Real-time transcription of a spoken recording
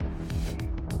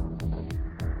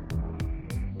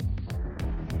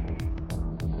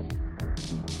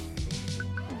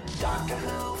Doctor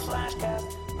Who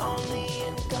Flashcast, only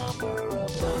in comparable.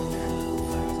 Doctor Who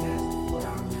Flashcast,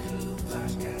 Doctor Who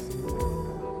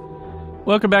Flashcast.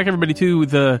 Welcome back, everybody, to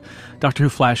the Doctor Who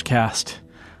Flashcast.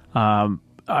 I'm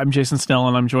Jason Snell,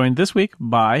 and I'm joined this week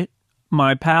by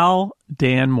my pal,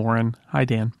 Dan Morin. Hi,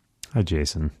 Dan. Hi,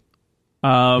 Jason.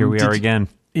 Here we are again.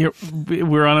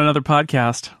 We're on another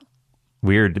podcast.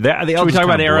 Weird. They all Should we talk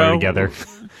about Arrow together?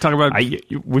 Talk about.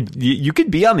 You could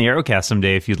be on the Arrowcast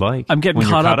someday if you'd like. I'm getting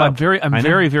caught up. I'm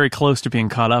very, very close to being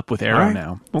caught up with Arrow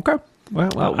now. Okay.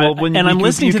 I'm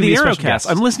listening to the Arrowcast.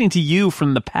 I'm listening to you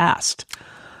from the past.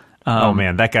 Oh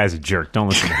man, that guy's a jerk. Don't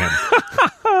listen to him.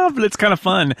 But it's kind of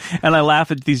fun, and I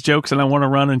laugh at these jokes, and I want to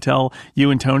run and tell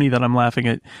you and Tony that I'm laughing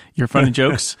at your funny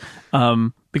jokes.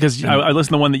 Because I listened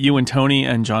to the one that you and Tony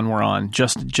and John were on.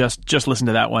 Just listen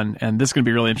to that one, and this is going to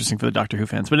be really interesting for the Doctor Who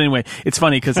fans. But anyway, it's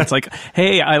funny because it's like,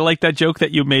 hey, I like that joke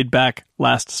that you made back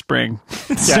last spring.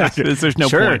 There's no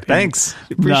point. Thanks.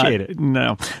 Appreciate it.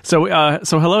 No. So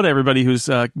hello to everybody who's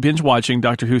binge watching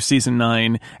Doctor Who season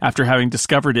 9 after having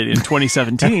discovered it in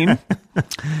 2017.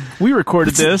 We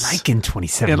recorded this like in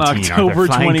 2017 in October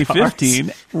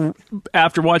 2015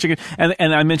 after watching it,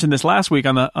 and I mentioned this last week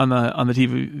on the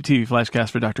TV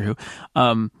Flashcast for Doctor Who.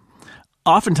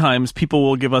 Oftentimes people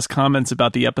will give us comments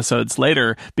about the episodes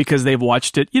later because they've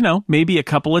watched it, maybe a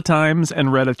couple of times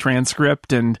and read a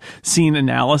transcript and seen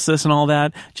analysis and all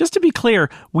that. Just to be clear,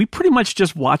 we pretty much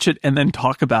just watch it and then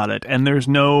talk about it, and there's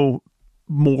no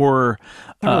more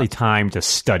not really time to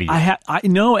study. I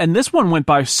know, and this one went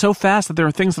by so fast that there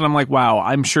are things that I'm like, wow,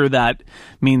 I'm sure that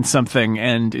means something,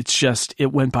 and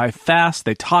it went by fast.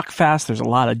 They talk fast. There's a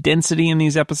lot of density in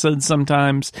these episodes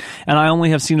sometimes, and I only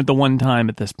have seen it the one time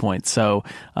at this point. So,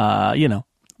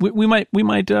 we might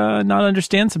not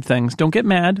understand some things. Don't get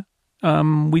mad.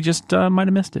 We just might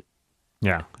have missed it.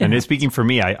 Yeah, and speaking for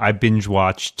me, I binge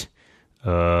watched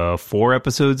 4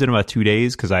 episodes in about 2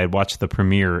 days because I had watched the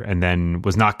premiere and then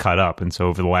was not caught up, and so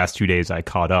over the last 2 days I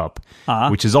caught up,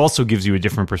 which also gives you a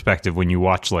different perspective when you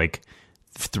watch like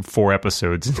 4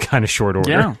 episodes in kind of short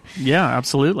order. Yeah,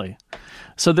 absolutely.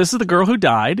 So this is The Girl Who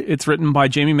Died. It's written by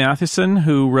Jamie Matheson,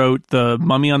 who wrote The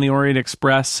Mummy on the Orient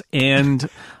Express and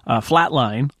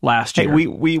Flatline last year. Hey,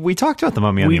 we talked about The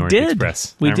Mummy on the Orient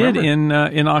Express. We did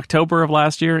in October of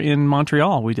last year in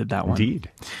Montreal. We did that one. Indeed.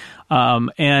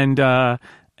 And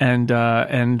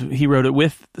he wrote it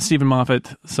with Stephen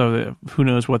Moffat, so who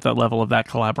knows what that level of that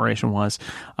collaboration was.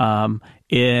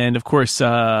 And of course,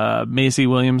 Maisie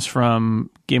Williams from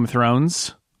Game of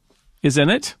Thrones is in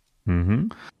it. Mm-hmm.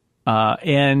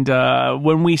 And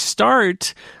when we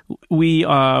start, we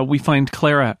find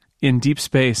Clara in deep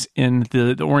space in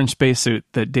the orange spacesuit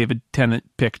that David Tennant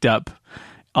picked up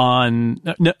on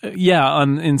the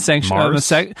Sanctuary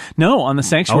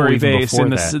base in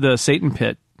the Satan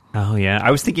pit. Oh yeah,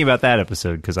 I was thinking about that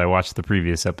episode because I watched the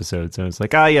previous episodes and I was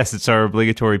like, yes, it's our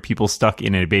obligatory people stuck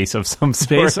in a base of some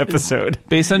sort episode.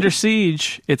 Base Under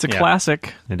Siege. It's a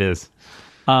classic. It is.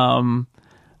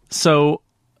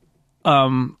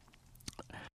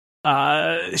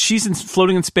 She's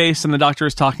floating in space, and the Doctor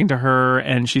is talking to her,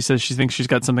 and she says she thinks she's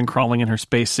got something crawling in her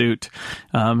spacesuit.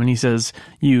 And he says,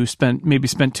 "You spent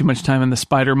too much time in the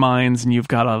spider mines, and you've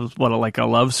got a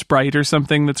love sprite or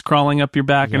something that's crawling up your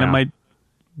back, and it might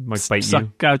bite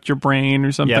suck out your brain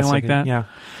or something like that." Yeah,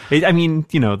 I mean,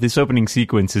 this opening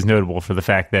sequence is notable for the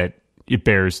fact that it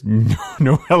bears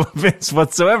no relevance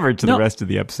whatsoever to the rest of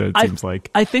the episode. Seems like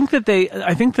I think that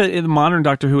the modern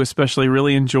Doctor Who especially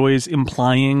really enjoys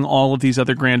implying all of these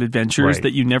other grand adventures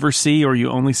that you never see or you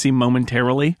only see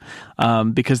momentarily,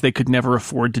 because they could never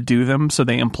afford to do them. So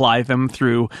they imply them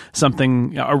through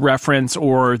something, a reference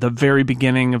or the very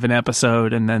beginning of an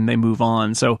episode, and then they move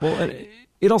on. So.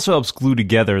 It also helps glue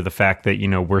together the fact that,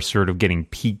 we're sort of getting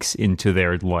peeks into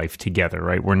their life together,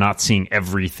 right? We're not seeing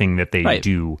everything that they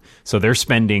do. So they're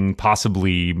spending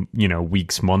possibly,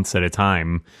 weeks, months at a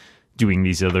time doing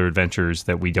these other adventures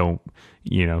that we don't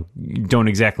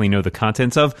exactly know the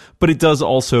contents of. But it does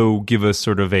also give us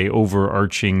sort of a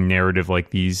overarching narrative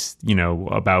like these,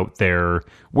 about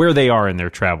where they are in their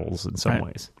travels in some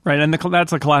ways. Right, and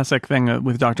that's a classic thing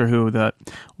with Doctor Who, that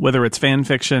whether it's fan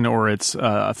fiction or it's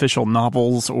official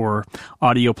novels or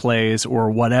audio plays or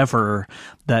whatever,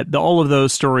 that all of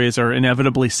those stories are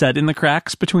inevitably set in the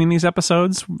cracks between these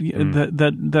episodes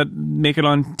that make it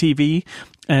on TV.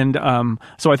 And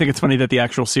so I think it's funny that the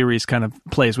actual series kind of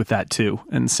plays with that too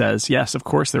and says, yes, of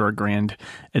course there are grand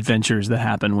adventures that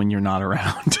happen when you're not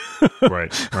around.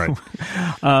 Right.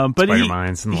 But Spider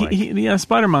Mines and yeah,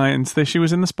 Spider Mines. She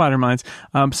was in the Spider Mines.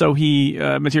 So he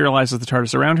materializes the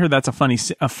TARDIS around her. That's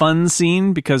a fun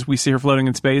scene because we see her floating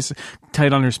in space,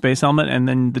 tight on her space helmet, and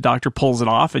then the Doctor pulls it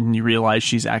off, and you realize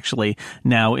she's actually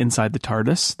now inside the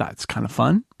TARDIS. That's kind of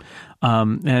fun.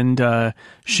 And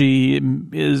she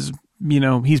is.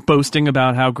 He's boasting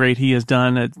about how great he has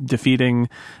done at defeating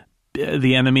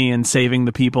the enemy and saving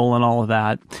the people and all of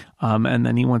that. And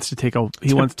then he wants to take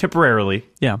temporarily.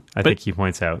 Yeah, I think he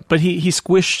points out. But he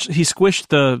squished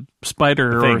the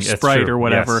spider or sprite or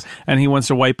whatever, yes. And he wants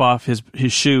to wipe off his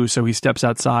shoe, so he steps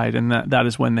outside, and that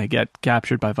is when they get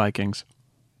captured by Vikings.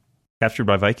 Captured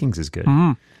by Vikings is good.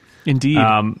 Mm-hmm. Indeed.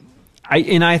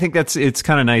 I think it's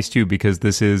kind of nice too, because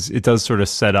it does sort of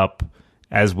set up,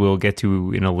 as we'll get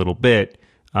to in a little bit,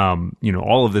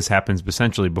 all of this happens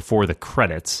essentially before the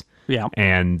credits. Yeah.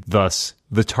 And thus,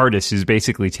 the TARDIS is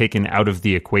basically taken out of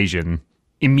the equation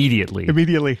immediately.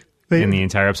 In the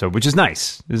entire episode, which is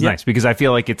nice. It's nice, because I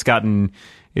feel like it's gotten...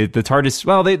 the TARDIS,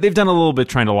 well, they've done a little bit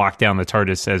trying to lock down the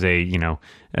TARDIS as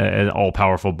an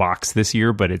all-powerful box this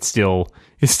year, but it's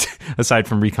aside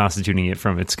from reconstituting it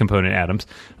from its component atoms.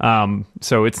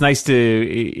 So it's nice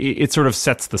it sort of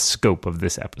sets the scope of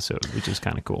this episode, which is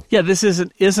kind of cool. Yeah, this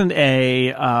isn't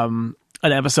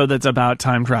an episode that's about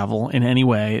time travel in any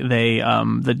way. They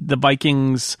the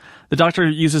Vikings, the Doctor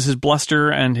uses his bluster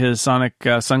and his sonic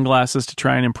sunglasses to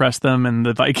try and impress them, and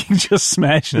the Viking just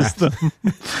smashes them.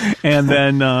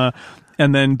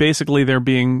 And then basically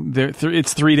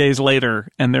it's 3 days later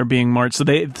and they're being marched.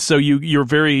 It's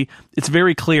very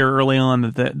clear early on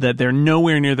that they're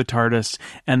nowhere near the TARDIS,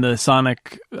 and the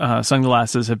sonic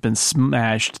sunglasses have been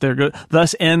smashed.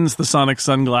 Thus ends the sonic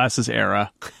sunglasses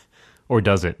era. Or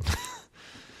does it?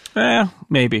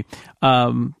 Maybe.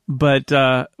 But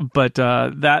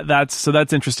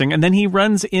that's interesting. And then he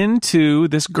runs into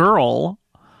this girl.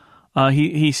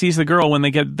 He sees the girl when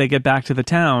they get back to the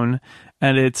town,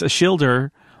 and it's a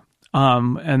Shielder,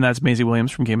 and that's Maisie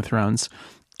Williams from Game of Thrones.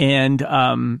 And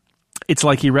it's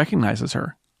like he recognizes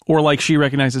her, or like she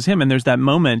recognizes him, and there's that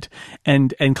moment,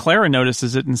 and Clara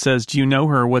notices it and says, "Do you know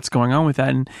her? What's going on with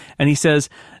that?" And he says,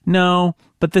 "No,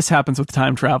 but this happens with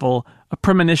time travel. A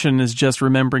premonition is just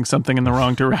remembering something in the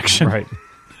wrong direction." Right.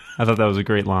 I thought that was a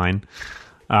great line.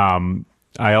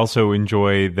 I also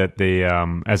enjoy that they,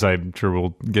 as I'm sure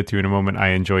we'll get to in a moment, I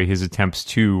enjoy his attempts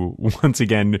to, once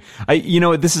again,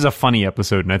 this is a funny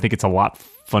episode, and I think it's a lot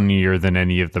funnier than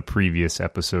any of the previous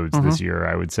episodes this year,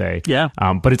 I would say. Yeah.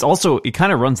 But it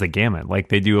kind of runs the gamut. Like,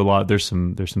 they do a lot. There's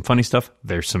some funny stuff.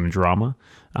 There's some drama.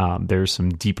 There's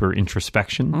some deeper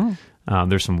introspection.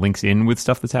 There's some links in with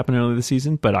stuff that's happened earlier this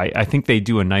season. But I think they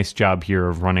do a nice job here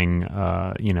of running,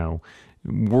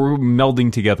 we're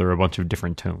melding together a bunch of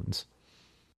different tones.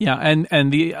 Yeah,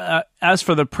 and the as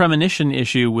for the premonition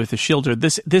issue with the Shielder,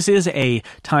 this is a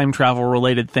time travel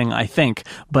related thing, I think.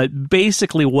 But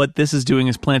basically, what this is doing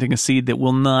is planting a seed that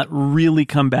will not really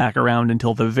come back around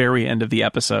until the very end of the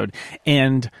episode,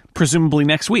 and presumably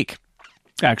next week,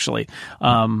 actually.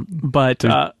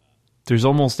 There's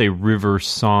almost a River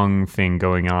Song thing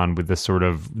going on with this sort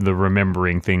of the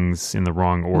remembering things in the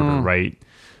wrong order, right?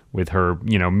 With her,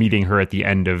 meeting her at the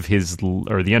end of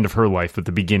the end of her life, but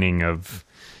the beginning of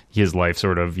his life,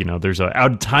 sort of, there's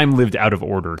a time lived out of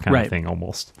order kind of thing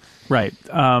almost. Right.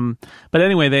 But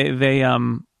anyway, they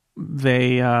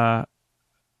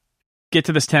get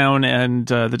to this town, and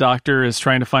the Doctor is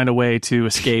trying to find a way to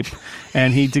escape,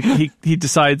 and he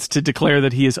decides to declare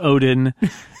that he is Odin.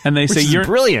 And they say, "You're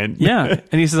brilliant." Yeah.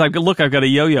 And he says, I've got a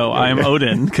yo-yo. I am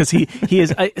Odin. Because he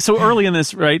is... so early in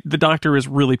this, right, the Doctor is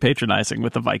really patronizing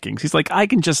with the Vikings. He's like, I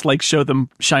can just show them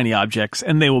shiny objects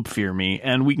and they will fear me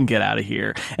and we can get out of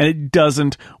here. And it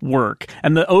doesn't work.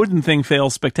 And the Odin thing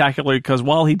fails spectacularly because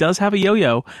while he does have a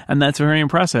yo-yo, and that's very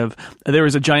impressive, there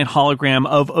is a giant hologram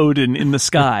of Odin in the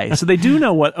sky. So they do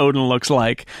know what Odin looks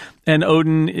like. And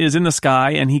Odin is in the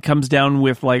sky, and he comes down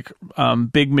with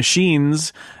big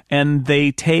machines, and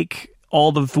they take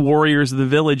all the warriors of the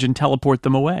village and teleport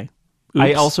them away.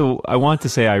 Oops. I want to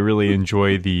say I really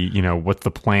enjoy the, what's the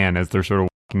plan as they're sort of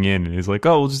walking in, and he's like,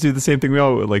 "Oh, we'll just do the same thing we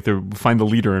all like to find the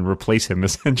leader and replace him."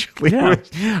 Essentially,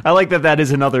 yeah. I like that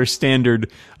is another standard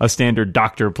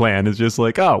Doctor plan. Is just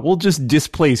like, "Oh, we'll just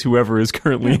displace whoever is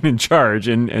currently in charge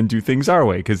and do things our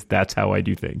way because that's how I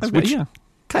do things." Okay, which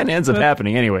kind of ends up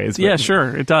happening anyways. Yeah,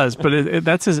 sure, it does. But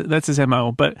that's his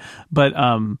MO. But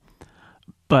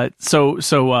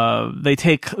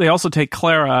they also take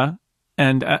Clara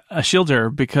and a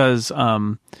Shielder because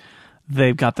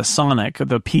they've got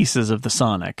the pieces of the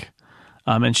Sonic.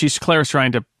 And Claire's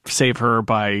trying to save her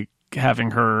by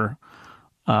having her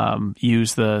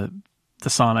use the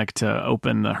Sonic to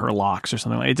open her locks or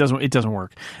something like that. It doesn't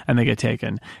work, and they get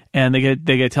taken, and they get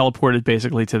teleported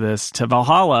basically to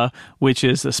Valhalla, which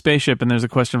is a spaceship. And there's a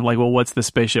question of like, well, what's the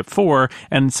spaceship for?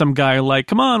 And some guy like,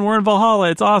 come on, we're in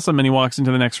Valhalla, it's awesome, and he walks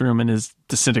into the next room and is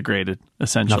disintegrated.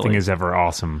 Essentially, nothing is ever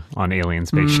awesome on alien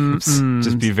spaceships.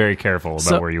 Just be very careful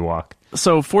about where you walk.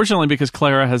 So fortunately, because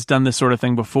Clara has done this sort of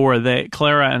thing before,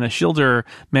 Clara and Ashildr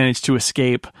managed to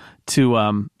escape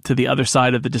to the other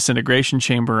side of the disintegration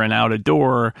chamber and out a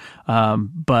door.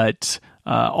 But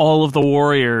all of the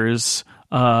warriors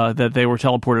that they were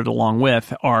teleported along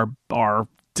with are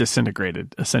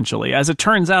disintegrated, essentially. As it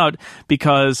turns out,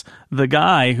 because the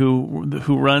guy who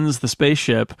runs the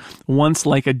spaceship wants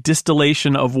like a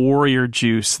distillation of warrior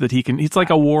juice that he can. It's like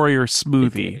a warrior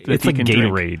smoothie. It's like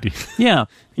Gatorade. Drink.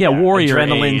 Yeah, warrior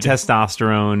adrenaline, aid.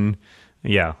 Testosterone.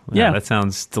 Yeah, that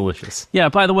sounds delicious. Yeah.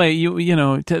 By the way, you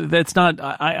know that's not.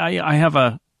 I have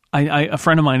a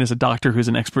friend of mine is a doctor who's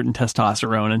an expert in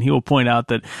testosterone, and he will point out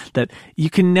that you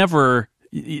can never.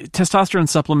 Testosterone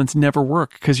supplements never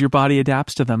work because your body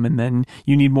adapts to them, and then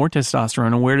you need more testosterone.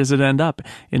 And where does it end up?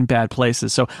 In bad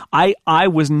places. So I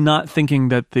was not thinking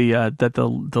that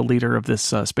the leader of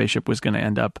this spaceship was going to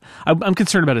end up. I'm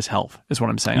concerned about his health. Is what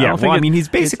I'm saying. Yeah, he's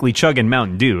basically chugging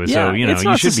Mountain Dew. So it's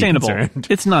not you should sustainable. be concerned.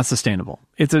 It's not sustainable.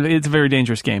 It's a very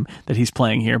dangerous game that he's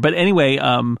playing here. But anyway,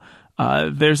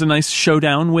 there's a nice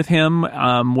showdown with him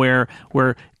where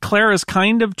Clara's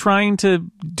kind of trying to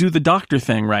do the doctor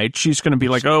thing, right? She's going to be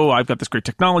like, oh, I've got this great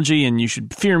technology and you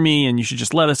should fear me and you should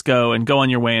just let us go and go on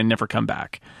your way and never come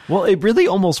back. Well, it really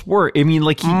almost worked. I mean,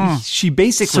 like she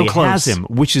basically has him,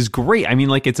 which is great. I mean,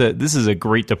 like this is a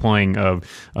great deploying of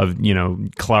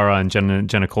Clara and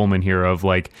Jenna Coleman here of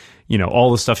like,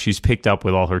 all the stuff she's picked up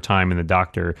with all her time in the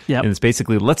doctor. Yep. And it's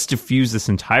basically, let's diffuse this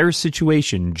entire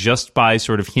situation just by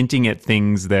sort of hinting at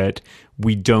things that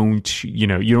we don't, you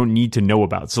don't need to know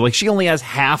about. So like she only has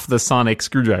half the sonic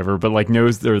screwdriver, but like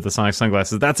knows the sonic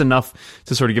sunglasses. That's enough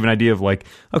to sort of give an idea of like,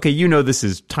 okay, this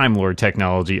is Time Lord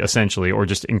technology essentially, or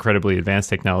just incredibly advanced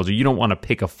technology. You don't want to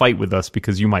pick a fight with us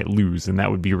because you might lose, and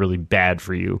that would be really bad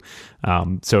for you.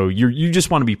 So you just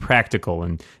want to be practical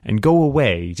and go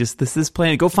away. Just this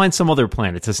planet, go find some other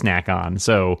planet to snack on.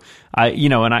 So I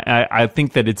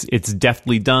think that it's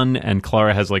deftly done, and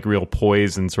Clara has like real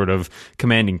poise and sort of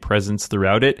commanding presence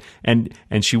throughout it, and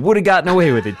she would have gotten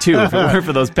away with it too if it weren't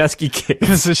for those pesky kids.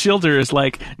 Because the Ashildr is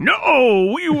like,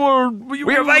 no, we are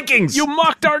Vikings. You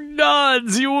mocked our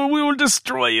gods. We will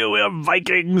destroy you. We are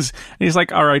Vikings. And he's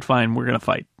like, all right, fine, we're gonna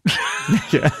fight.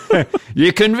 Yeah.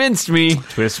 You convinced me.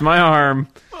 Twist my arm.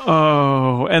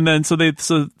 Oh, and then so they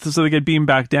get beamed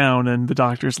back down, and the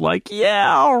doctor's like,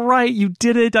 yeah, all right, you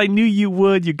did it. I knew you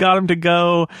would. You got them to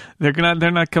go. They're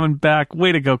not coming back.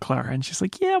 Way to go, Clara. And she's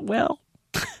like, yeah, well.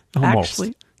 Almost.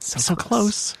 Actually, so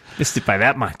close. Missed it by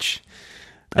that much.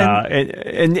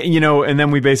 And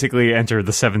then we basically enter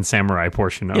the Seven Samurai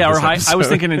portion of this episode. I was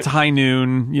thinking it's high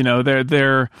noon.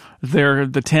 They're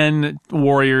the 10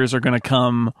 warriors are going to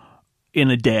come in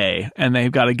a day, and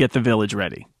they've got to get the village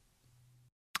ready.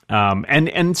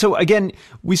 And so again,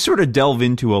 we sort of delve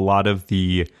into a lot of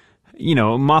the.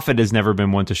 Moffat has never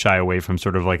been one to shy away from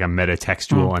sort of like a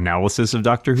metatextual analysis of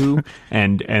Doctor Who.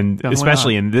 And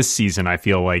especially in this season, I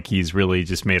feel like he's really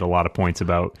just made a lot of points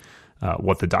about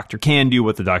what the Doctor can do,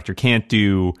 what the Doctor can't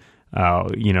do,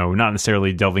 not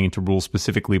necessarily delving into rules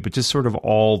specifically, but just sort of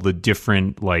all the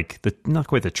different, like, not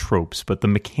quite the tropes, but the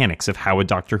mechanics of how a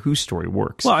Doctor Who story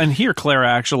works. Well, and here Clara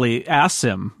actually asks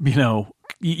him,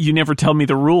 you never tell me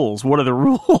the rules. What are the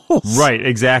rules? Right,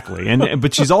 exactly.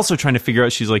 But she's also trying to figure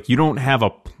out, she's like, you don't have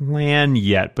a plan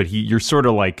yet, but you're sort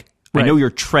of like, right. I know you're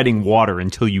treading water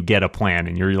until you get a plan,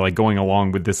 and you're like going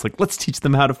along with this, like, let's teach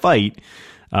them how to fight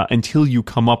until you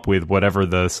come up with whatever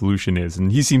the solution is.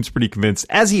 And he seems pretty convinced,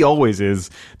 as he always is,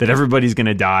 that everybody's going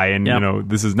to die, and,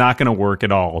 this is not going to work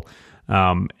at all.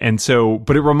 But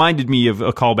it reminded me of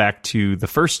a callback to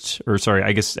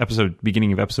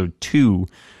beginning of episode 2,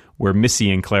 where Missy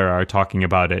and Clara are talking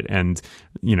about it, and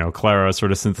Clara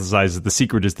sort of synthesizes the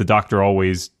secret is the Doctor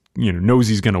always knows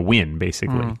he's going to win,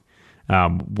 basically,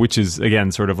 which is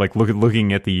again sort of like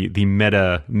looking at the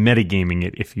metagaming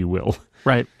it, if you will.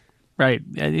 Right.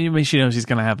 She knows he's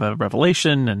going to have a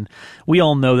revelation, and we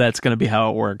all know that's going to be how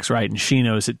it works, right? And she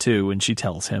knows it too, and she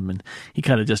tells him, and he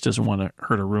kind of just doesn't want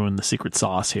her to ruin the secret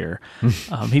sauce here.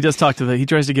 He does talk to he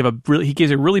tries to give he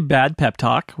gives a really bad pep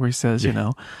talk where he says,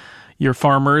 you're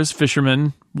farmers,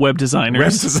 fishermen, web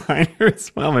designers.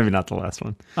 Well, maybe not the last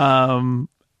one.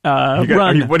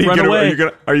 run away.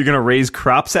 Are you gonna raise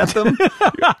crops at them?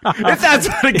 If that's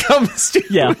what it comes to.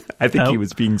 Yeah. I think he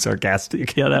was being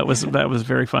sarcastic. Yeah, that was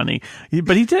very funny.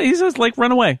 But he says, like,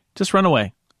 run away. Just run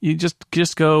away. You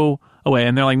just go away.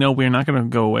 And they're like, no, we're not going to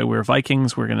go away. We're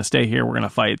Vikings. We're going to stay here. We're going to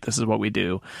fight. This is what we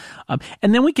do.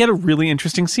 And then we get a really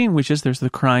interesting scene, which is there's the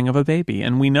crying of a baby.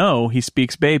 And we know he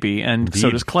speaks baby. And Indeed. so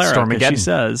does Clara, because she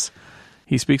says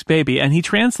he speaks baby. And he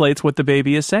translates what the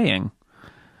baby is saying.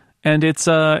 And it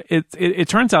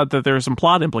turns out that there are some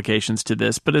plot implications to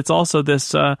this, but it's also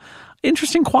this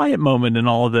interesting quiet moment in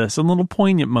all of this, a little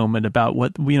poignant moment about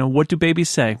what do babies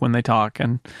say when they talk,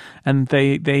 and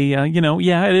they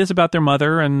it is about their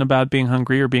mother and about being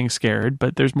hungry or being scared,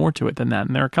 but there's more to it than that.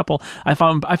 And there are a couple. I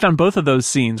found both of those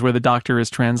scenes where the doctor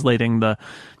is translating the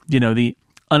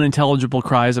unintelligible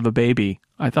cries of a baby.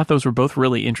 I thought those were both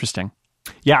really interesting.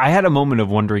 Yeah, I had a moment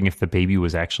of wondering if the baby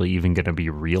was actually even going to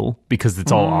be real, because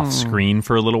it's all off screen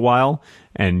for a little while,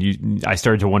 and I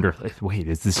started to wonder, wait,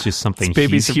 is this just something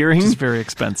he's hearing? It's very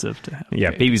expensive to have.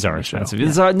 Yeah, babies are expensive.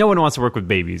 Yeah. No one wants to work with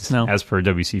babies, as per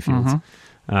W.C. Fields.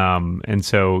 And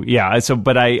so,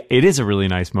 but it is a really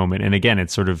nice moment, and again,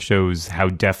 it sort of shows how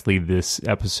deftly this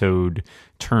episode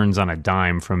turns on a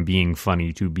dime from being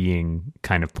funny to being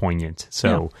kind of poignant.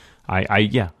 So. Yeah.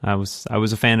 I was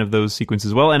a fan of those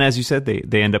sequences as well, and as you said,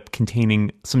 they end up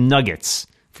containing some nuggets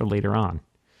for later on.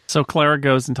 So Clara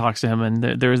goes and talks to him, and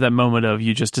there's that moment of,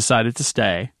 you just decided to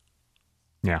stay.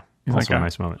 Yeah, also a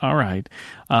nice moment. All right,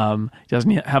 he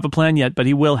doesn't have a plan yet, but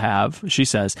he will have, she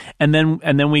says, and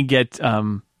then we get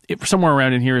somewhere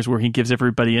around in here is where he gives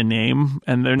everybody a name,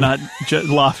 and they're not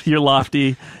you're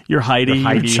Lofty, you're Heidi,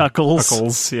 you're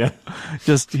Chuckles. Yeah.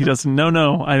 He doesn't.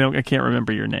 No, I can't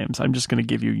remember your names. I'm just going to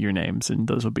give you your names, and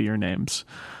those will be your names.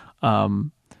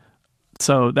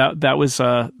 So that was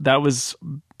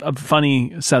a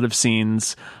funny set of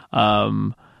scenes.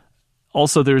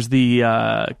 Also, there's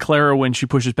the Clara when she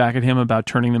pushes back at him about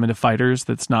turning them into fighters.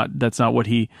 That's not what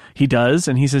he does,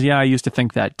 and he says, "Yeah, I used to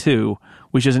think that too,"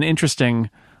 which is an interesting.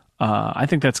 I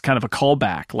think that's kind of a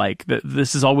callback. Like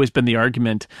this has always been the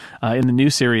argument in the new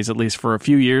series, at least for a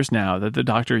few years now, that the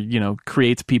Doctor,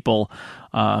 creates people,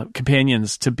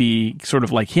 companions to be sort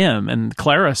of like him, and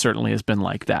Clara certainly has been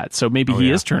like that. So maybe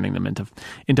he is turning them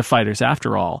into fighters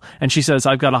after all. And she says,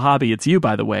 "I've got a hobby. It's you,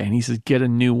 by the way." And he says, "Get a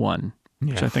new one,"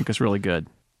 which I think is really good.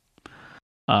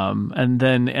 And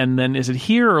then is it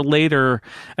here or later?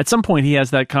 At some point, he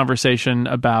has that conversation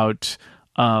about.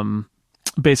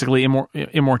 Basically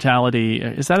immortality.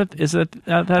 Is that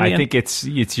I think it's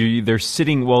they're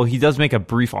sitting. Well, he does make a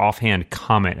brief offhand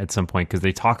comment at some point, because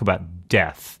they talk about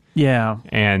death. Yeah,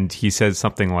 and he says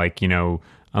something like,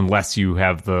 unless you're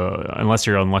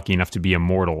unlucky enough to be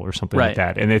immortal or something like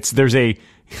that. And there's a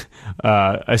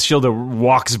Ashilda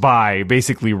walks by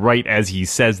basically right as he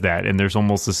says that, and there's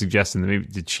almost a suggestion that maybe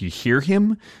did she hear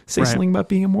him say something about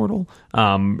being immortal?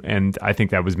 And I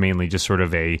think that was mainly just sort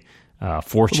of a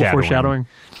foreshadowing.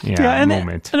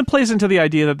 Moment. And it plays into the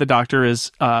idea that the Doctor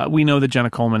is, we know that Jenna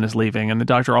Coleman is leaving, and the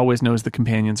Doctor always knows the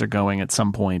companions are going at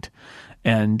some point.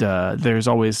 And there's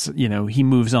always, he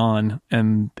moves on,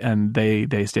 and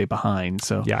they stay behind.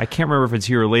 So I can't remember if it's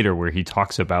here or later where he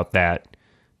talks about that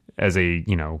as a,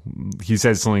 he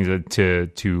says something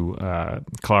to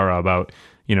Clara about,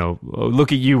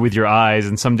 look at you with your eyes,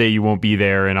 and someday you won't be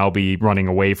there, and I'll be running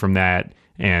away from that.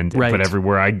 But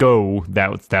everywhere I go,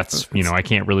 that's I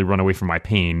can't really run away from my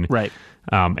pain. Right.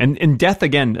 And death,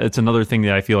 again, it's another thing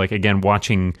that I feel like, again,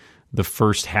 watching the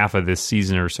first half of this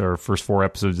season or first 4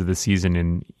 episodes of this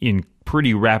season in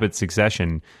pretty rapid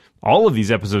succession, all of these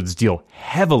episodes deal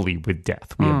heavily with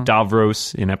death. We have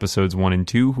Davros in episodes 1 and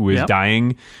 2 who is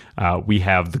dying. We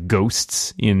have the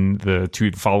ghosts in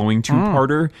the following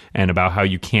two-parter, and about how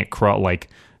you can't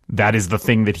that is the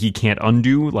thing that he can't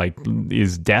undo,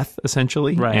 is death,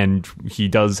 essentially. Right. And he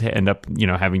does end up,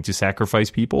 having to sacrifice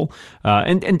people.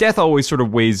 And death always sort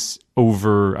of weighs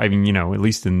over, at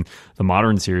least in the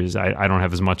modern series, I don't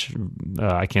have as much,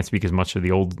 I can't speak as much of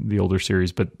the older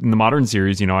series, but in the modern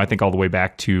series, I think all the way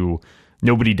back to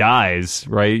nobody dies,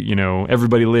 right?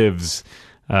 Everybody lives.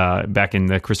 Back in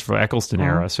the Christopher Eccleston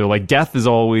era. So death has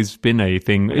always been a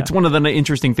thing. Yeah. It's one of the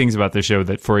interesting things about this show,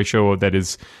 that for a show that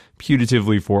is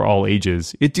putatively for all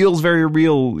ages, it deals very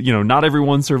real, not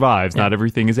everyone survives. Yeah. Not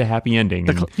everything is a happy ending.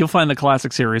 You'll find the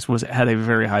classic series had a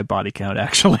very high body count,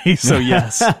 actually. So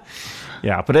yes.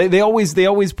 Yeah, but they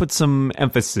always put some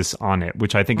emphasis on it,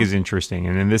 which I think is interesting.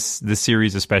 And in this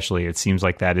series especially, it seems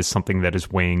like that is something that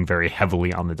is weighing very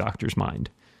heavily on the Doctor's mind.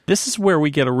 This is where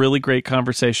we get a really great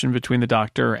conversation between the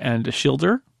Doctor and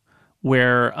Ashildr,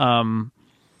 where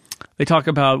They talk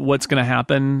about what's going to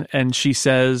happen, and she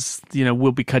says,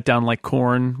 we'll be cut down like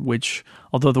corn, which,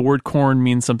 although the word corn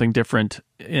means something different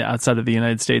outside of the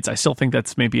United States, I still think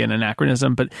that's maybe an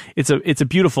anachronism, but it's a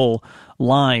beautiful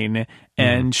line.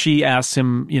 And she asks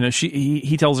him,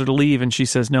 he tells her to leave, and she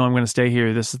says, no, I'm going to stay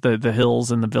here. This is the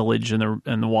hills and the village and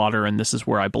the water, and this is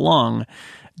where I belong.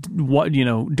 What,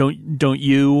 don't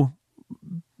you...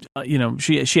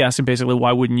 she asked him basically,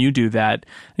 why wouldn't you do that?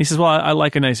 And he says, well, I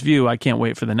like a nice view. I can't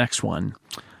wait for the next one.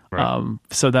 Right.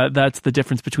 So that's the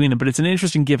difference between them. But it's an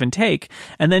interesting give and take.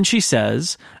 And then she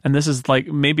says, and this is like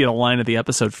maybe a line of the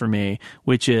episode for me,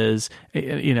 which is,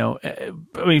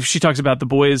 she talks about the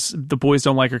boys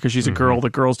don't like her because she's a girl.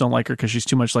 The girls don't like her because she's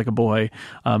too much like a boy.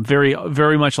 Very,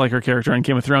 very much like her character on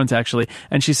Game of Thrones, actually.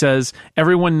 And she says,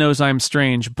 everyone knows I'm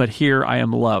strange, but here I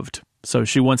am loved. So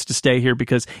she wants to stay here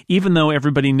because even though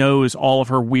everybody knows all of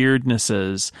her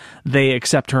weirdnesses, they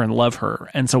accept her and love her.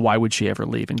 And so why would she ever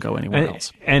leave and go anywhere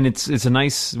else? And it's a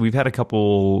nice, we've had a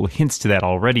couple hints to that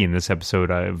already in this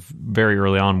episode. Very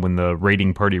early on when the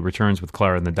raiding party returns with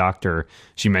Clara and the doctor,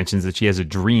 she mentions that she has a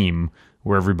dream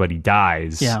where everybody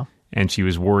dies. Yeah. And she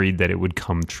was worried that it would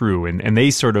come true. And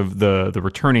they sort of, the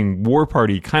returning war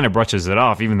party kind of brushes it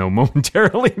off, even though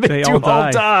momentarily they all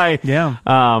die. Yeah.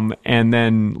 And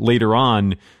then later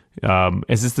on,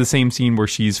 is this the same scene where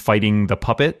she's fighting the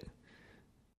puppet?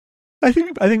 I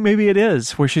think maybe it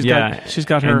is, where she's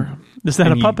got her... Is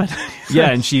that a puppet?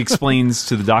 Yeah, and she explains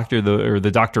to the doctor,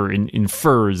 the doctor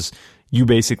infers, you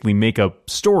basically make up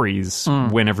stories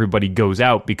when everybody goes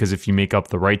out, because if you make up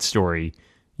the right story...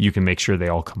 you can make sure they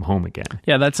all come home again.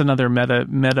 Yeah, that's another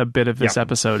meta bit of this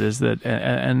episode, is that,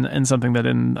 and something that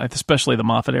in especially the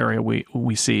Moffat area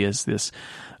we see is this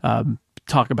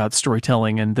talk about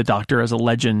storytelling and the Doctor as a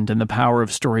legend and the power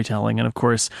of storytelling. And of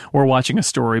course, we're watching a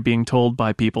story being told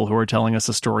by people who are telling us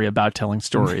a story about telling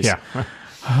stories.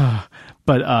 Yeah.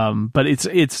 But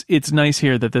it's nice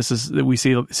here that that we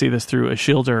see this through a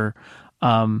Ashildr.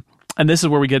 And this is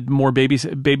where we get more baby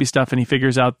stuff, and he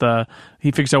figures out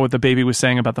what the baby was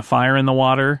saying about the fire in the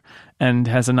water, and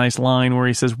has a nice line where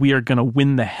he says, "We are going to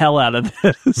win the hell out of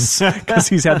this," because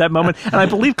he's had that moment. And I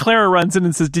believe Clara runs in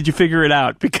and says, "Did you figure it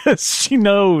out?" Because she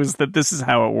knows that this is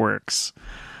how it works.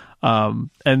 And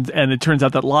it turns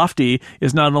out that Lofty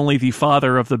is not only the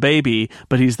father of the baby,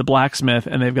 but he's the blacksmith,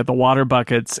 and they've got the water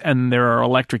buckets, and there are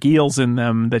electric eels in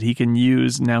them that he can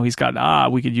use. Now he's got,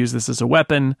 we could use this as a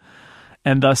weapon.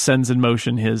 And thus sends in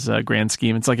motion his grand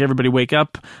scheme. It's like, everybody wake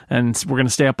up, and we're going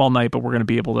to stay up all night, but we're going to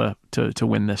be able to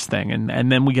win this thing.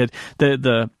 And then we get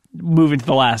the moving to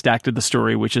the last act of the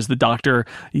story, which is the Doctor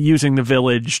using the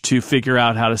village to figure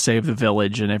out how to save the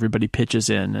village, and everybody pitches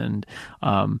in, and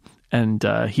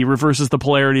he reverses the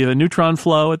polarity of the neutron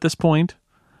flow at this point.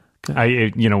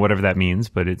 Whatever that means,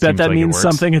 but it seems that like means it works.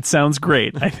 Something. It sounds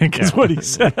great, I think, is what he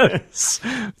says.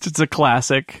 It's a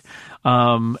classic.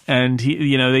 And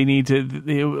they need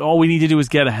to. All we need to do is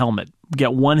get a helmet,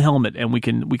 get one helmet, and we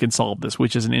can solve this,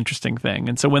 which is an interesting thing.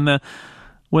 And so when the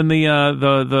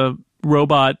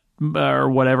robot or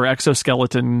whatever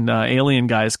exoskeleton alien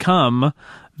guys come,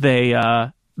 they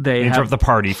interrupt the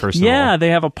party first. Yeah, they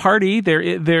have a party.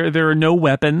 There are no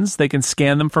weapons. They can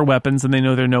scan them for weapons, and they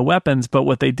know there are no weapons. But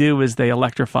what they do is they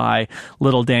electrify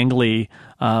little dangly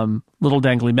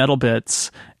metal bits,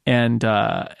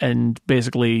 and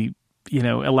basically,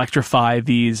 electrify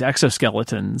these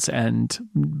exoskeletons and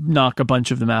knock a bunch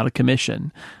of them out of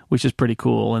commission, which is pretty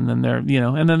cool. And then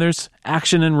there's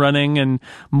action and running, and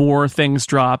more things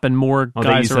drop, and more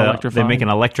guys are electrified. They make an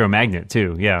electromagnet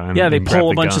too. Yeah. They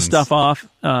pull a bunch of stuff off,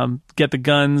 get the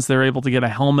guns. They're able to get a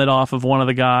helmet off of one of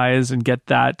the guys and get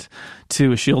that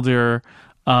to Ashildr.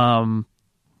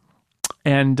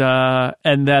 And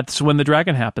that's when the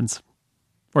dragon happens.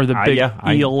 Or the big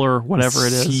eel or whatever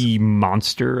it is. Sea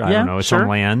monster. I don't know. It's on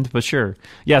land, but sure.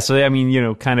 Yeah, so,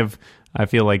 kind of, I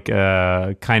feel like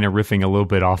kind of riffing a little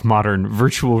bit off modern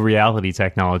virtual reality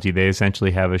technology. They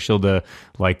essentially have Ashildr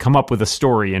come up with a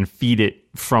story and feed it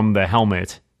from the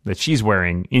helmet that she's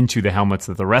wearing into the helmets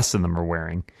that the rest of them are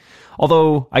wearing.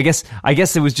 Although, I guess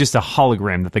it was just a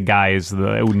hologram that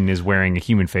the Odin is wearing a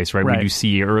human face, right? We do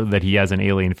see that he has an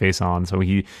alien face on, so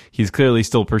he's clearly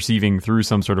still perceiving through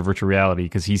some sort of virtual reality,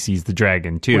 because he sees the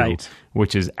dragon too,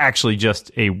 which is actually just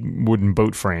a wooden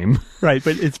boat frame. Right,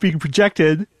 but it's being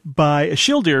projected by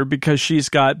Ashildr because she's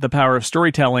got the power of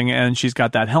storytelling, and she's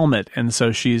got that helmet, and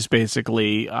so she's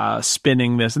basically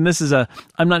spinning this. And this is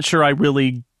I'm not sure I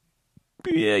really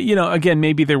again,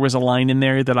 maybe there was a line in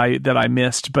there that I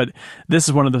missed, but this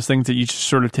is one of those things that you just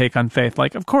sort of take on faith.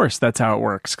 Like, of course, that's how it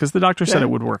works, because the doctor said it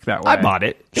would work that way. I bought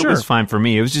it. Sure. It was fine for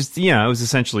me. It was just, it was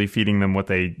essentially feeding them what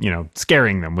they,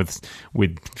 scaring them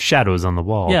with shadows on the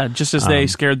wall. Yeah, just as they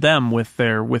scared them with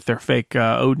their fake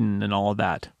Odin and all of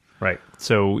that. Right.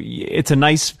 So it's a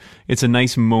nice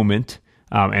moment.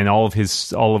 And all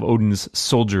of Odin's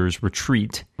soldiers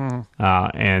retreat,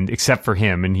 and except for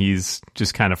him, and he's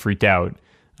just kind of freaked out.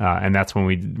 And that's when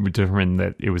we determined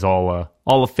that it was all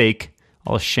a fake,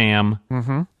 all a sham.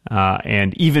 Mm-hmm.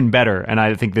 And even better, and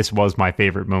I think this was my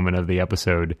favorite moment of the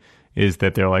episode, is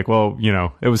that they're like, well,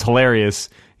 it was hilarious.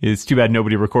 It's too bad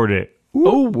nobody recorded it.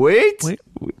 Oh, wait.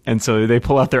 And so they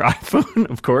pull out their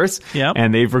iPhone, of course,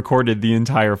 and they've recorded the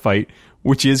entire fight,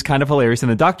 which is kind of hilarious.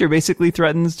 And the doctor basically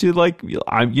threatens to, like,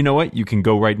 you know what? You can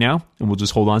go right now, and we'll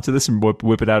just hold on to this and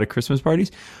whip it out at Christmas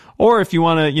parties. Or if you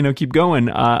want to, keep going,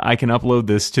 I can upload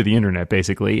this to the internet,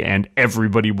 basically, and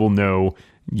everybody will know,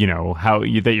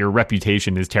 that your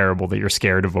reputation is terrible, that you're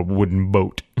scared of a wooden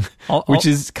boat, which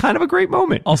is kind of a great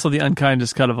moment. Also, the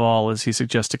unkindest cut of all is he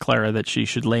suggests to Clara that she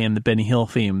should lay in the Benny Hill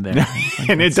theme there.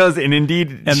 And it does, and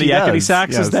indeed, and the yakety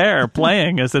sax is there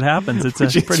playing as it happens. It's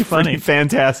pretty funny.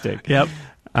 Fantastic. Yep.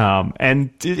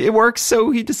 And it works, so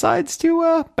he decides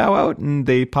to bow out, and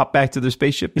they pop back to their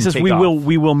spaceship. He says,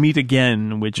 "We will meet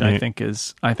again," which I think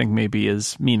maybe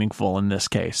is meaningful in this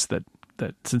case. That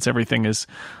since everything is,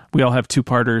 we all have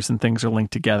two-parters and things are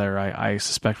linked together. I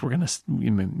suspect we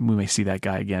may see that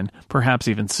guy again, perhaps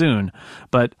even soon.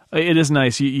 But it is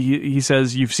nice. He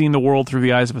says, "You've seen the world through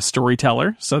the eyes of a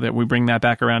storyteller," so that we bring that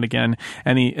back around again.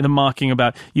 And the mocking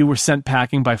about, "You were sent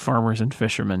packing by farmers and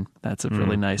fishermen." That's a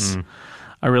really nice.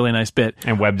 A really nice bit.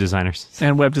 And web designers.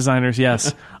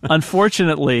 Yes.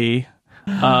 Unfortunately,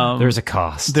 there's a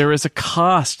cost. There is a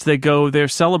cost. They're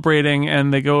celebrating,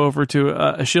 and they go over to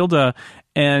Ashilda,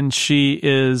 and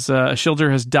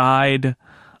Ashilda has died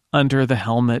under the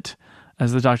helmet,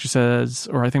 as the doctor says,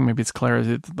 or I think maybe it's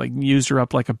Clara, like used her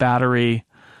up like a battery.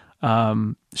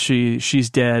 She's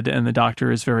dead, and the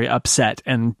doctor is very upset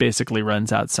and basically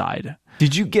runs outside.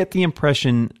 Did you get the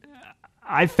impression,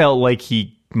 I felt like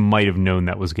he might have known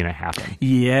that was going to happen?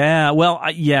 Yeah. Well,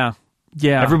 yeah.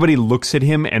 Everybody looks at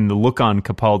him, and the look on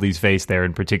Capaldi's face there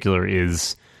in particular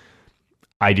is,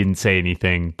 I didn't say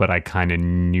anything, but I kind of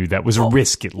knew that was a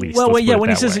risk, at least. Well, when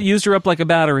he says it used her up like a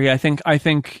battery, I think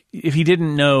if he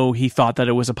didn't know, he thought that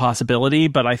it was a possibility.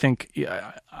 But I think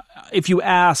if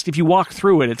you walk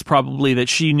through it, it's probably that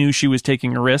she knew she was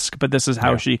taking a risk, but this is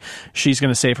how she's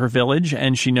going to save her village,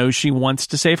 and she knows she wants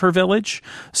to save her village.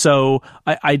 So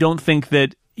I don't think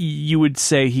that you would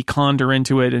say he conned her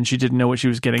into it and she didn't know what she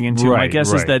was getting into. My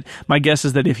guess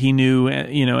is that if he knew,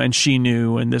 and she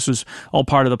knew, and this was all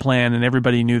part of the plan, and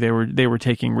everybody knew they were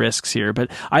taking risks here.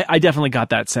 But I definitely got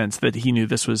that sense that he knew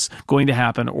this was going to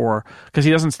happen, or because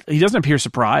he doesn't appear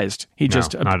surprised.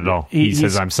 Not at all. He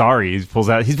says, "I'm sorry." He pulls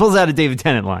out a David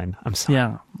Tennant line. "I'm sorry."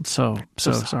 Yeah. So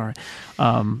sorry.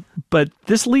 But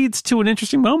this leads to an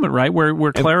interesting moment, right?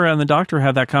 Where Clara and the doctor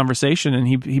have that conversation, and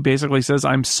he basically says,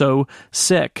 "I'm so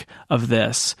sick of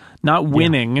this, not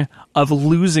winning, of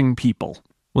losing people."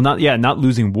 Well, not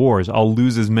losing wars. "I'll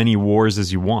lose as many wars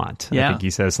as you want." Yeah. I think he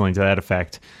says something to that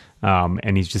effect.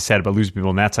 And he's just sad about losing people.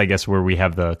 And that's, I guess, where we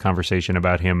have the conversation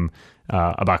about him,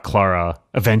 about Clara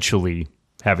eventually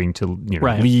having to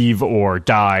leave or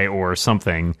die or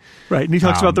something. Right. And he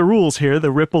talks about the rules here, the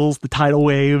ripples, the tidal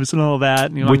waves, and all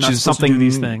that. Which is something,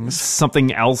 these things.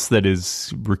 Something else that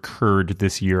is recurred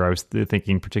this year. I was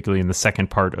thinking particularly in the second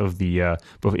part of the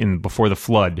before the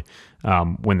flood,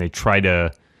 when they try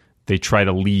to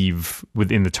leave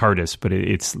within the TARDIS, but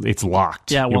it's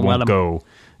locked. Yeah, it won't let 'em go.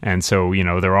 And so,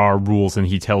 there are rules, and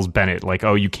he tells Bennett, like,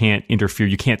 "Oh, you can't interfere.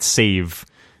 You can't save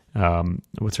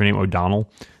what's her name?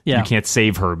 O'Donnell. Yeah. You can't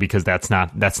save her because that's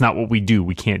not what we do.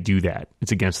 We can't do that.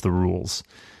 It's against the rules."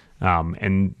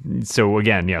 And so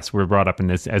again, yes, we're brought up in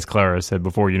this, as Clara said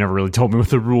before, you never really told me what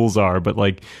the rules are, but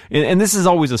and this is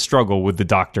always a struggle with the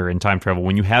Doctor in time travel.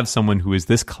 When you have someone who is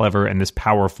this clever and this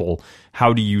powerful,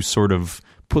 how do you sort of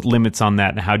put limits on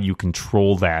that, and how do you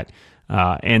control that?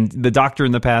 And the Doctor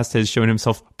in the past has shown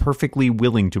himself perfectly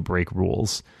willing to break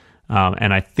rules.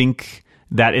 And I think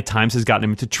that at times has gotten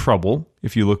him into trouble.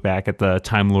 If you look back at the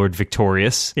Time Lord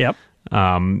Victorious, yep.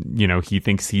 He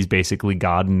thinks he's basically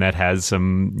God, and that has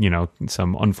some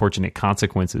unfortunate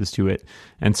consequences to it.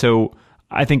 And so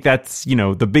I think that's,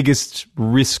 the biggest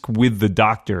risk with the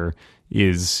Doctor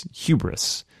is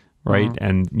hubris, right?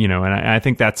 And and I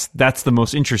think that's the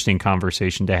most interesting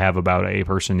conversation to have about a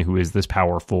person who is this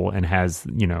powerful and has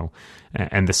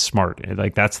and this smart.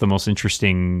 Like, that's the most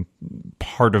interesting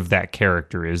part of that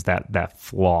character, is that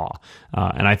flaw.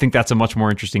 And I think that's a much more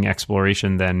interesting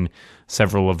exploration than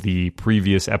several of the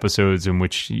previous episodes in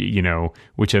which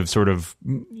which have sort of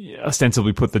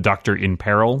ostensibly put the Doctor in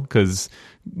peril, because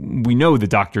we know the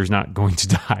Doctor's not going to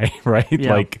die, right?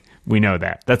 Yeah. Like, we know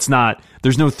that.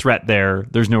 There's no threat there.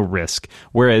 There's no risk.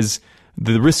 Whereas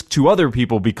the risk to other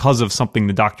people because of something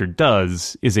the Doctor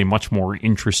does is a much more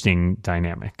interesting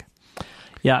dynamic.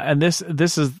 Yeah, and this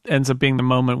ends up being the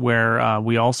moment where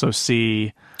we also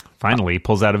see, finally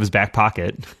pulls out of his back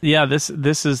pocket. Yeah, this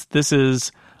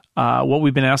is what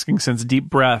we've been asking since Deep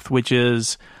Breath, which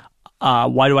is,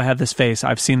 why do I have this face?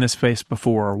 I've seen this face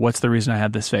before. What's the reason I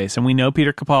have this face? And we know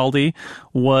Peter Capaldi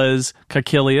was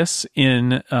Caecilius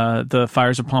in the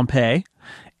Fires of Pompeii,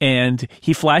 and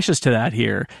he flashes to that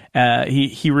here.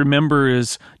 He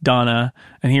remembers Donna,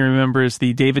 and he remembers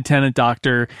the David Tennant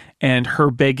Doctor and her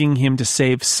begging him to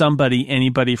save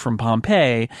anybody from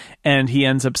Pompeii, and he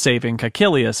ends up saving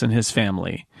Caecilius and his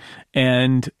family.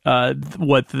 And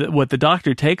what the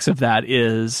Doctor takes of that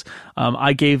is,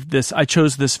 I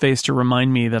chose this face to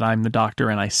remind me that I'm the Doctor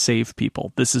and I save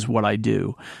people. This is what I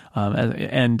do,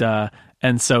 and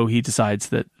so he decides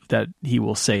that he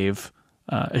will save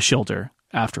Isildur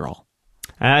after all.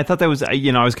 And I thought that was, I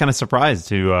was kind of surprised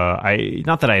to,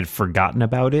 not that I had forgotten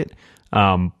about it,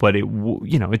 but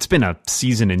it's been a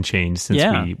season and change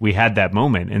since we had that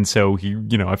moment. And so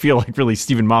I feel like really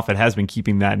Stephen Moffat has been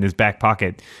keeping that in his back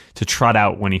pocket to trot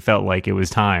out when he felt like it was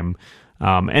time.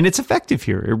 And it's effective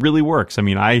here. It really works. I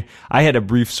mean, I had a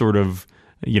brief sort of,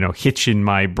 hitch in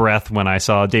my breath when I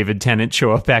saw David Tennant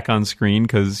show up back on screen,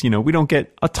 because, we don't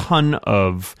get a ton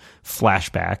of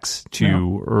flashbacks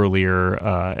to earlier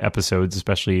episodes,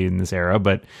 especially in this era.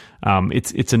 But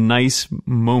it's a nice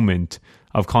moment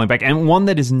of calling back, and one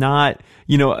that is not,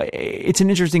 it's an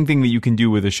interesting thing that you can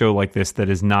do with a show like this that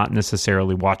is not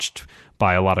necessarily watched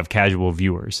by a lot of casual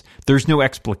viewers. There's no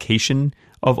explication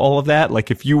of all of that. Like,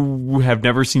 if you have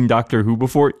never seen Doctor Who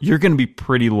before, you're going to be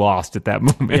pretty lost at that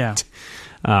moment. Yeah.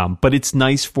 But it's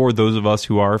nice for those of us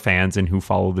who are fans and who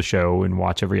follow the show and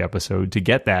watch every episode to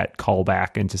get that call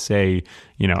back and to say,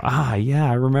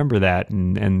 I remember that.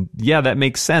 And yeah, that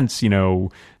makes sense, to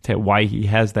why he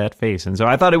has that face. And so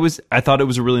I thought it was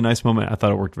a really nice moment. I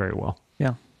thought it worked very well.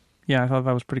 Yeah. Yeah, I thought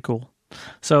that was pretty cool.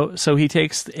 So he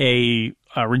takes a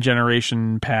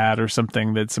regeneration pad or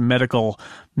something that's a medical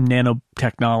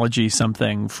nanotechnology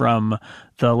something from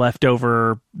the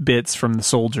leftover bits from the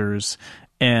soldiers,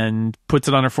 and puts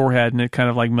it on her forehead, and it kind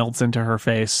of like melts into her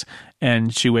face,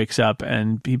 and she wakes up,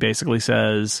 and he basically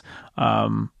says,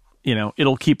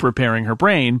 it'll keep repairing her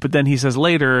brain. But then he says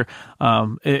later,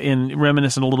 in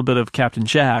reminiscent a little bit of Captain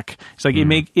Jack, it's like,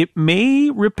 it may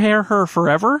repair her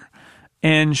forever,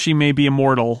 and she may be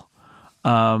immortal.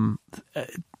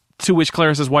 To which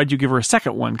Clara says, why'd you give her a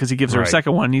second one? Because he gives her a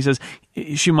second one. And he says,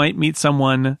 she might meet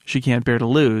someone she can't bear to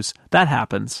lose. That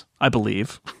happens, I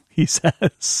believe, he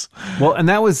says. Well, and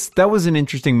that was an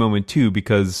interesting moment too,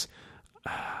 because,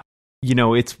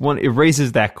 it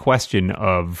raises that question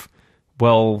of,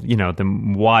 well,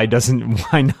 then why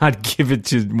not give it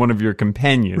to one of your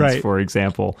companions, for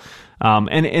example?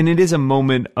 And it is a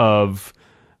moment of,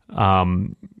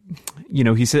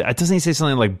 he said, doesn't he say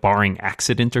something like barring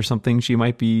accident or something, she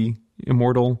might be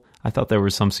immortal? I thought there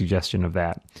was some suggestion of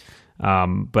that.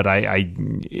 But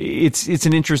it's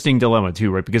an interesting dilemma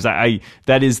too, right? Because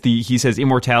he says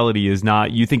immortality is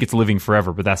not, you think it's living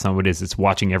forever, but that's not what it is. It's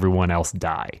watching everyone else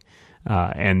die.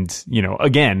 And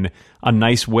again, a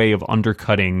nice way of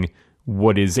undercutting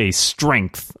what is a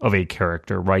strength of a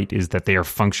character, right, is that they are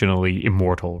functionally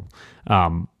immortal,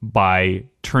 by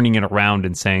turning it around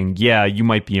and saying, yeah, you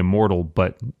might be immortal,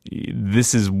 but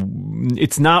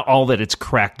it's not all that it's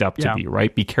cracked up to be,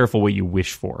 right? Be careful what you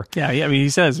wish for. Yeah. I mean, he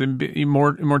says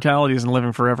immortality isn't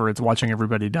living forever. It's watching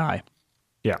everybody die.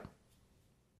 Yeah.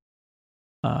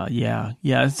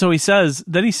 Yeah. So he says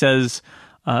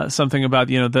something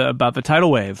about about the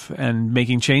tidal wave and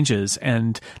making changes,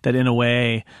 and that in a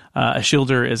way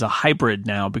Isildur is a hybrid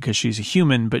now because she's a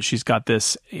human, but she's got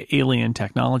this alien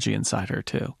technology inside her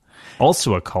too.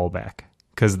 Also a callback,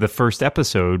 because the first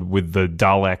episode with the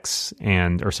Daleks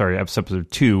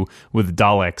episode 2 with the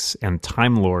Daleks and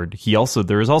Time Lord,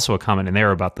 there is also a comment in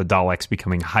there about the Daleks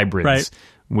becoming hybrids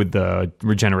with the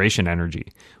regeneration energy,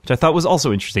 which I thought was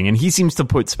also interesting. And he seems to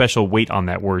put special weight on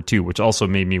that word too, which also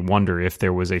made me wonder if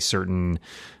there was a certain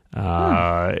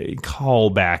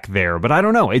callback there. But I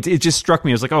don't know. It just struck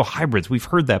me as like, oh, hybrids. We've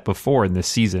heard that before in this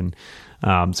season.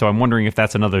 So I'm wondering if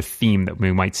that's another theme that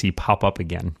we might see pop up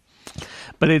again.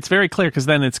 But it's very clear, because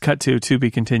then it's cut to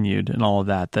be continued and all of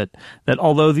that, that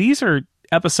although these are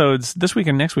episodes, this week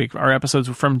and next week are episodes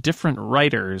from different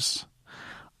writers,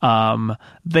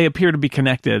 they appear to be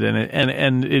connected,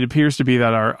 and it appears to be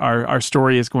that our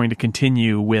story is going to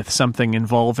continue with something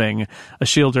involving a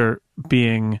Shielder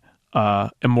being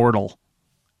immortal.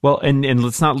 Well, and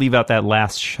let's not leave out that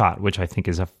last shot, which I think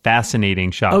is a fascinating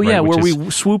shot. Oh, right? Yeah, where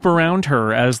we swoop around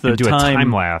her as the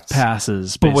time lapse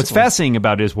passes. Basically. But what's fascinating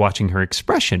about it is watching her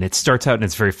expression. It starts out and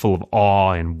it's very full of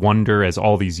awe and wonder as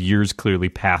all these years clearly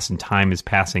pass and time is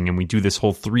passing, and we do this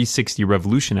whole 360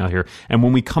 revolution out here. And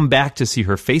when we come back to see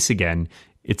her face again,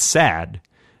 it's sad.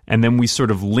 And then we sort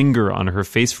of linger on her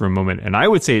face for a moment, and I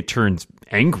would say it turns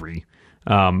angry.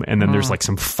 And then there's like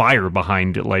some fire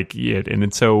behind it, like it.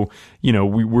 And so,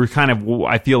 we're kind of,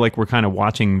 I feel like we're kind of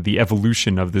watching the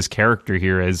evolution of this character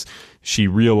here as she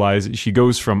realizes, she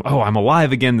goes from, oh, I'm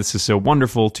alive again, this is so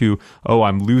wonderful, to, oh,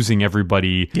 I'm losing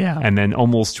everybody. Yeah. And then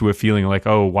almost to a feeling like,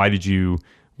 oh, why did you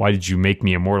make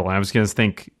me immortal? And I was going to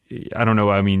think, I don't know,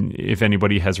 I mean, if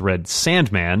anybody has read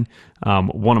Sandman,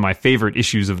 one of my favorite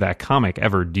issues of that comic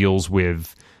ever deals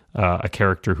with a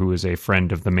character who is a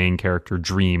friend of the main character,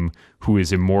 Dream, who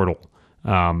is immortal.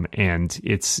 And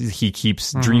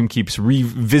Dream keeps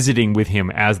revisiting with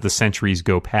him as the centuries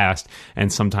go past,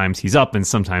 and sometimes he's up and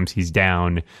sometimes he's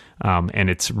down. And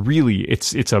it's really,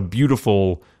 it's a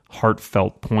beautiful,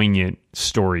 heartfelt, poignant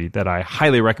story that I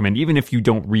highly recommend. Even if you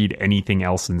don't read anything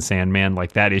else in Sandman,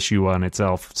 like that issue on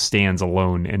itself stands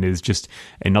alone and is just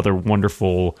another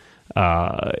wonderful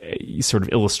sort of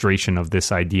illustration of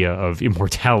this idea of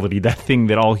immortality, that thing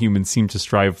that all humans seem to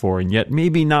strive for, and yet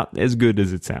maybe not as good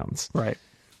as it sounds. Right.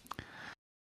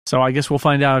 So I guess we'll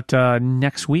find out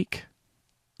next week.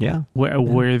 Yeah.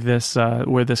 Where this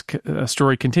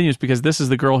story continues, because this is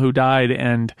the girl who died,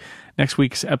 and next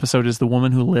week's episode is the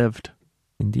woman who lived.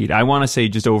 Indeed. I want to say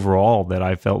just overall that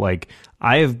I felt like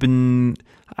I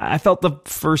felt the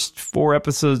first 4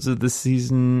 episodes of this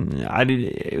season,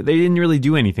 they didn't really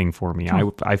do anything for me.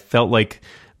 I felt like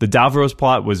the Davros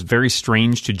plot was very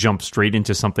strange to jump straight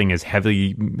into something as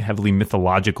heavily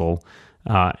mythological.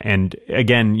 And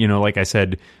again, like I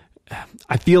said,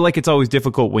 I feel like it's always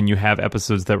difficult when you have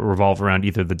episodes that revolve around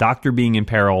either the Doctor being in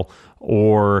peril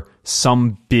or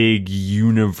some big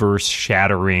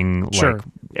universe-shattering, sure, like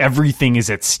everything is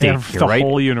at stake here, right? The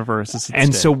whole universe is at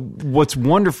stake. So so what's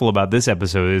wonderful about this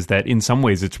episode is that in some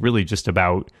ways it's really just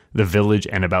about the village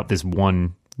and about this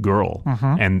one girl.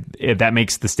 And that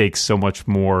makes the stakes so much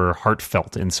more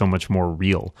heartfelt and so much more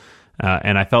real.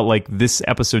 And I felt like this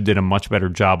episode did a much better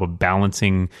job of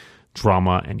balancing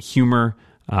drama and humor.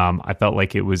 I felt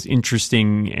like it was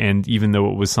interesting, and even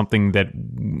though it was something that,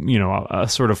 a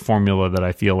sort of formula that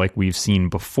I feel like we've seen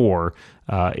before,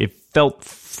 it felt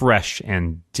fresh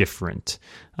and different.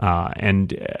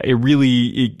 And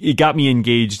it got me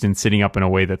engaged and sitting up in a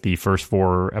way that the first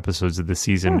 4 episodes of the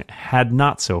season had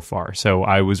not so far. So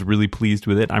I was really pleased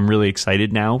with it. I'm really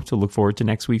excited now to look forward to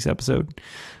next week's episode.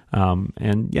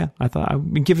 And yeah, I thought I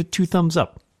would give it 2 thumbs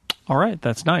up. All right.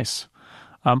 That's nice.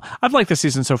 I've liked this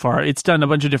season so far. It's done a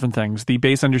bunch of different things. The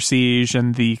base Under Siege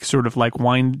and the sort of like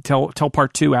tell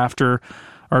part 2 after,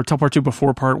 or tell part 2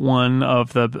 before part 1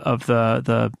 of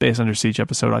the base Under Siege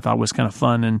episode, I thought was kind of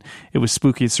fun, and it was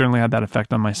spooky. It certainly had that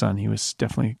effect on my son. He was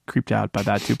definitely creeped out by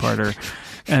that 2-parter.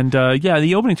 And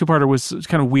the opening 2-parter was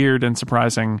kind of weird and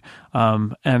surprising.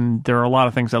 And there are a lot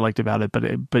of things I liked about it,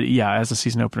 but yeah, as a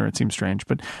season opener, it seems strange.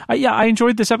 But I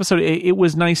enjoyed this episode. It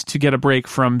was nice to get a break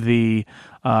from the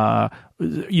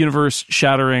universe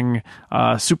shattering,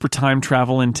 super time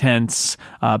travel intense,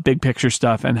 big picture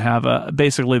stuff, and have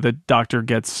basically the Doctor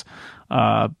gets,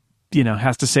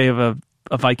 has to save a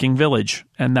Viking village,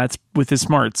 and that's with his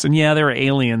smarts. And yeah, there are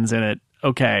aliens in it.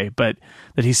 Okay, but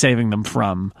that he's saving them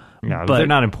from. No, but they're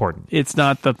not important. It's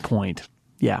not the point.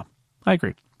 Yeah, I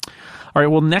agree. All right.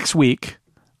 Well, next week,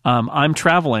 I'm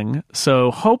traveling, so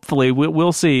hopefully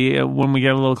we'll see when we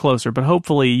get a little closer. But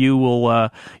hopefully you will,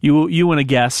 you and a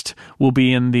guest will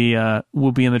be in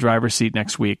the driver's seat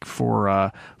next week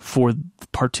for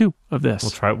part 2 of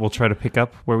this. We'll try to pick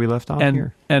up where we left off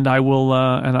here, and I will,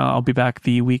 and I'll be back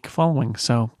the week following.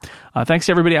 So, thanks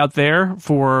to everybody out there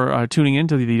for tuning in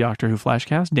to the Doctor Who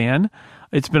Flashcast. Dan,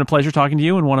 it's been a pleasure talking to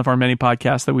you in one of our many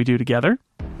podcasts that we do together.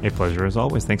 A pleasure as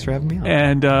always. Thanks for having me on.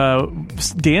 And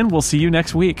Dan, we'll see you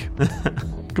next week.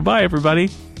 Goodbye, everybody.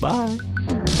 Bye.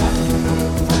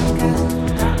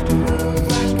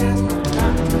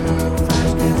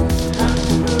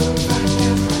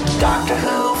 Doctor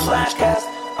Who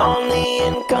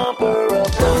incomparable.